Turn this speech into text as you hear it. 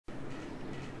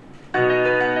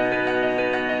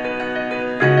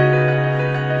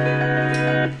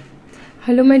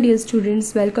Hello my dear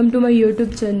students, welcome to my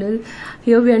YouTube channel.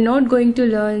 Here we are not going to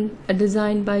learn a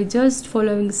design by just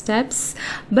following steps,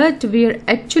 but we are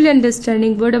actually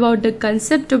understanding what about the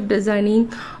concept of designing,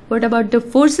 what about the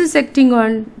forces acting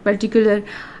on particular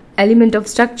element of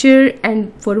structure,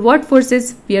 and for what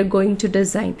forces we are going to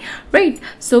design, right?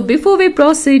 So before we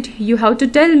proceed, you have to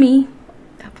tell me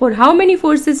for how many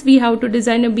forces we have to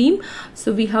design a beam.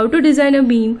 So we have to design a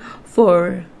beam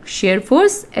for shear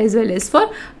force as well as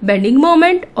for bending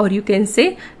moment, or you can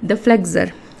say the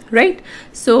flexor, right?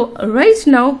 So right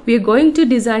now we are going to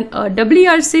design a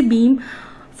WRC beam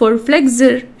for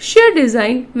flexor shear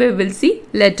design. We will see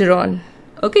later on.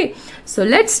 Okay, so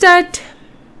let's start.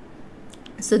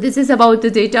 So this is about the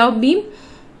data of beam,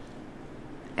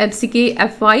 FCK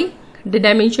FY. The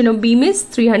dimension of beam is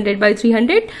 300 by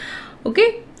 300.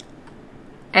 Okay,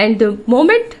 and the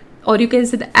moment, or you can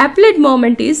say the applied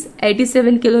moment, is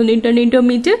 87 kilonewton into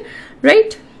meter,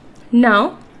 right?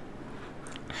 Now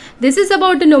this is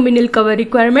about the nominal cover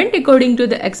requirement according to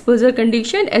the exposure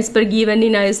condition as per given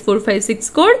in IS 456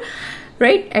 code,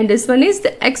 right? And this one is the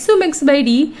axiomax by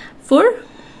D for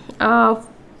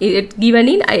given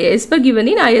in IS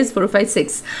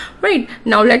 456, right?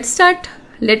 Now let's start.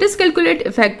 Let us calculate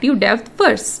effective depth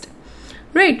first,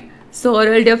 right? So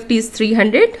oral depth is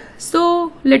 300.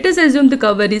 So let us assume the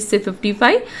cover is say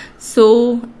 55.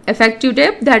 So effective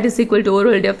depth, that is equal to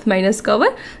oral depth minus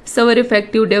cover. So our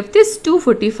effective depth is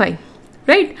 245,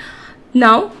 right?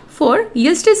 Now for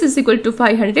yield stress is equal to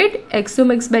 500.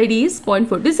 Axiomax by D is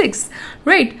 0.46,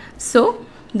 right? So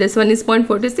this one is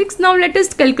 0.46. Now let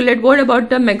us calculate what about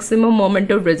the maximum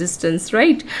moment of resistance,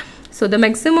 right? So the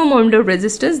maximum moment of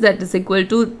resistance, that is equal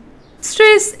to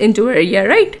stress into area,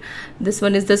 right? This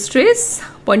one is the stress,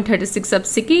 0.36 sub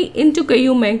CK into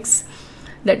KU max,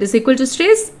 that is equal to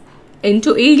stress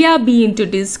into area B into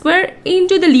D square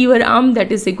into the lever arm,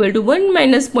 that is equal to 1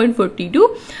 minus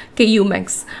 0.42 KU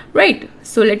max, right?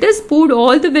 So let us put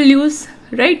all the values,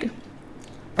 right?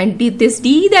 And this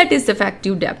D, that is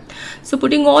effective depth. So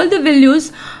putting all the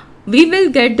values, we will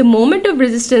get the moment of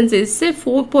resistance is say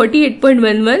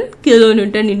 48.11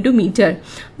 kilonewton into meter.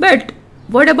 But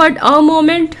what about our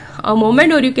moment? Our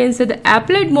moment, or you can say the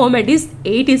applied moment, is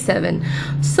 87.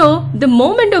 So the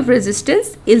moment of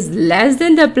resistance is less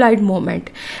than the applied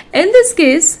moment. In this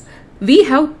case, we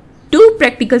have two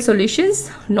practical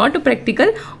solutions, not a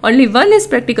practical, only one is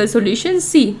practical solution.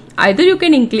 See, either you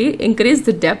can increase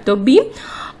the depth of beam,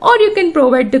 or you can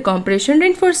provide the compression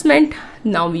reinforcement.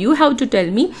 Now you have to tell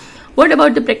me, what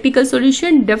about the practical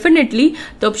solution? Definitely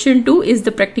the option 2 is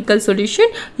the practical solution.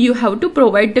 You have to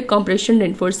provide the compression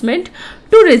reinforcement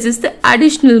to resist the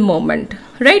additional moment,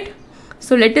 right?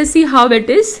 So let us see how it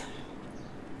is.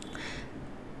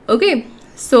 Okay,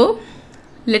 so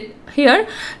here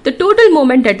the total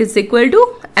moment, that is equal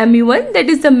to mu1, that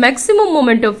is the maximum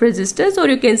moment of resistance, or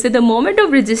you can say the moment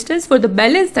of resistance for the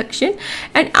balance section,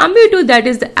 and mu2, that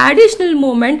is the additional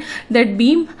moment that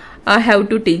beam have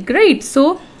to take, right?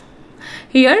 So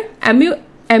here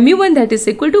mu1, that is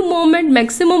equal to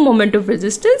maximum moment of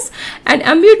resistance, and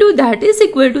mu2, that is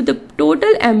equal to the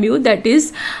total mu, that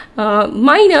is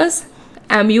minus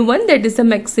mu1, that is the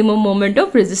maximum moment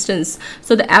of resistance.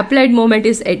 So the applied moment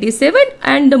is 87,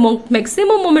 and the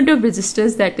maximum moment of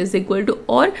resistance, that is equal to,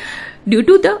 or due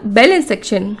to the balance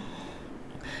section.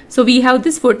 So we have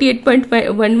this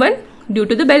 48.11 due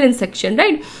to the balance section,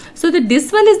 right? So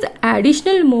this one is the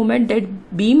additional moment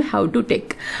that beam have to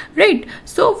take, right?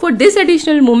 So for this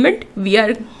additional moment, we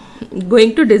are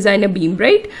going to design a beam,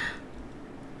 right?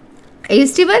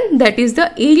 AST1, that is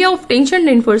the area of tension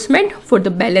reinforcement for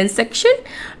the balance section,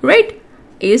 right?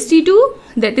 AST2,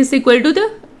 that is equal to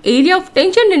the area of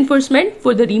tension reinforcement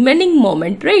for the remaining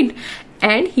moment, right?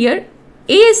 And here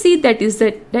ASC, that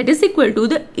is equal to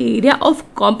the area of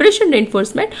compression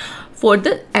reinforcement for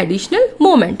the additional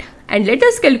moment. And let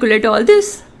us calculate all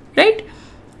this, right?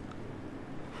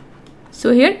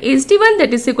 So here AST1,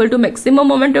 that is equal to maximum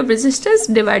moment of resistance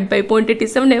divided by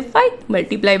 0.87 Fy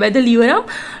multiplied by the lever arm,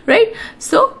 right?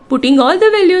 So putting all the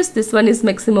values, this one is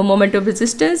maximum moment of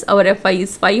resistance, our Fy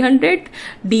is 500,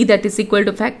 D, that is equal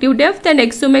to effective depth, and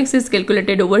axiomax is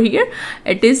calculated over here.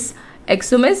 It is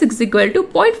axiomax is equal to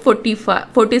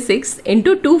 0.46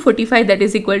 into 245, that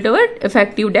is equal to our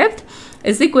effective depth,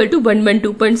 is equal to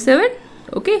 112.7.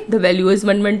 okay, the value is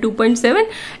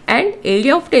 112.7, and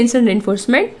area of tension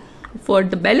reinforcement for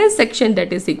the balance section,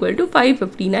 that is equal to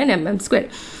 559 mm square,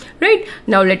 right?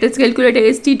 Now let us calculate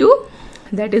AST2,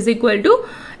 that is equal to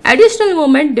additional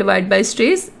moment divided by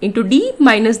stress into D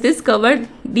minus this cover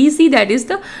DC, that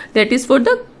is for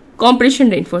the compression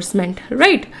reinforcement,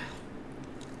 right?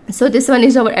 So this one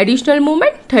is our additional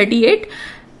moment 38,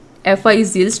 Fi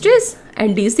is yield stress,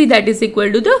 and dc that is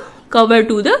equal to the cover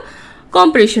to the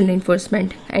compression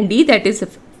reinforcement, and d that is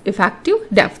effective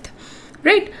depth,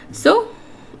 right? So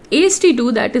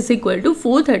AST2 that is equal to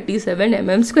 437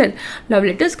 mm square. Now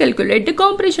let us calculate the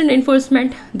compression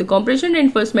reinforcement. The compression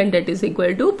reinforcement that is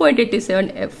equal to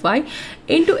 0.87 Fi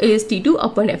into AST2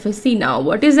 upon FSC. Now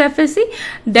what is FSC?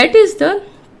 That is the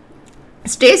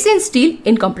stress in steel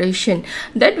in compression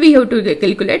that we have to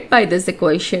calculate by this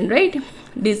equation, right?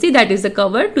 DC that is the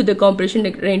cover to the compression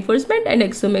reinforcement, and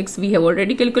XOMX we have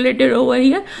already calculated over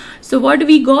here. So what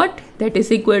we got, that is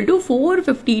equal to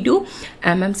 452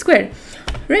 mm square,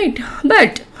 right?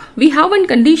 But we have one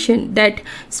condition, that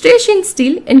stress in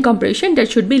steel in compression that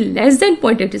should be less than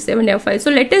 0.87 Fi. So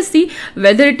let us see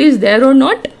whether it is there or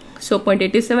not. So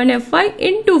 0.87 Fi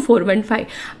into 415,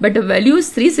 but the value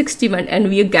is 361 and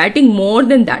we are getting more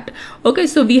than that. Okay,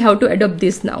 so we have to adopt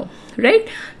this now, right?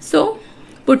 So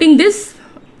adopting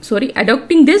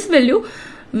this value,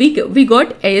 we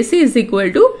got AC is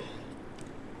equal to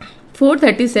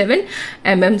 437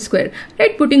 mm square,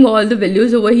 right? Putting all the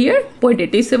values over here,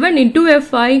 0.87 into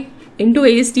Fi into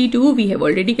AST2 we have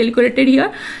already calculated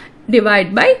here,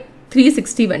 divide by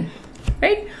 361,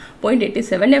 right?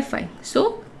 0.87 Fi.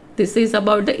 So this is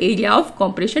about the area of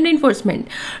compression reinforcement,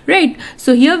 right?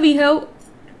 So here we have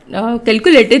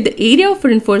calculated the area of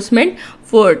reinforcement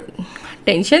for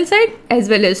tension side as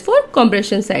well as for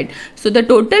compression side. So the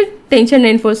total tension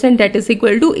reinforcement that is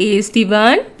equal to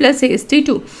AST1 plus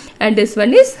AST2, and this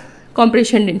one is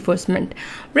compression reinforcement,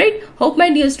 right? Hope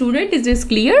my dear student is this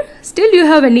clear. Still you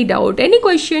have any doubt, any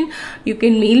question, you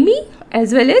can mail me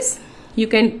as well as you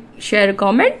can share a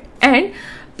comment, and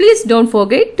please don't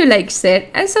forget to like, share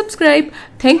and subscribe.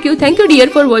 Thank you dear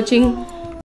for watching.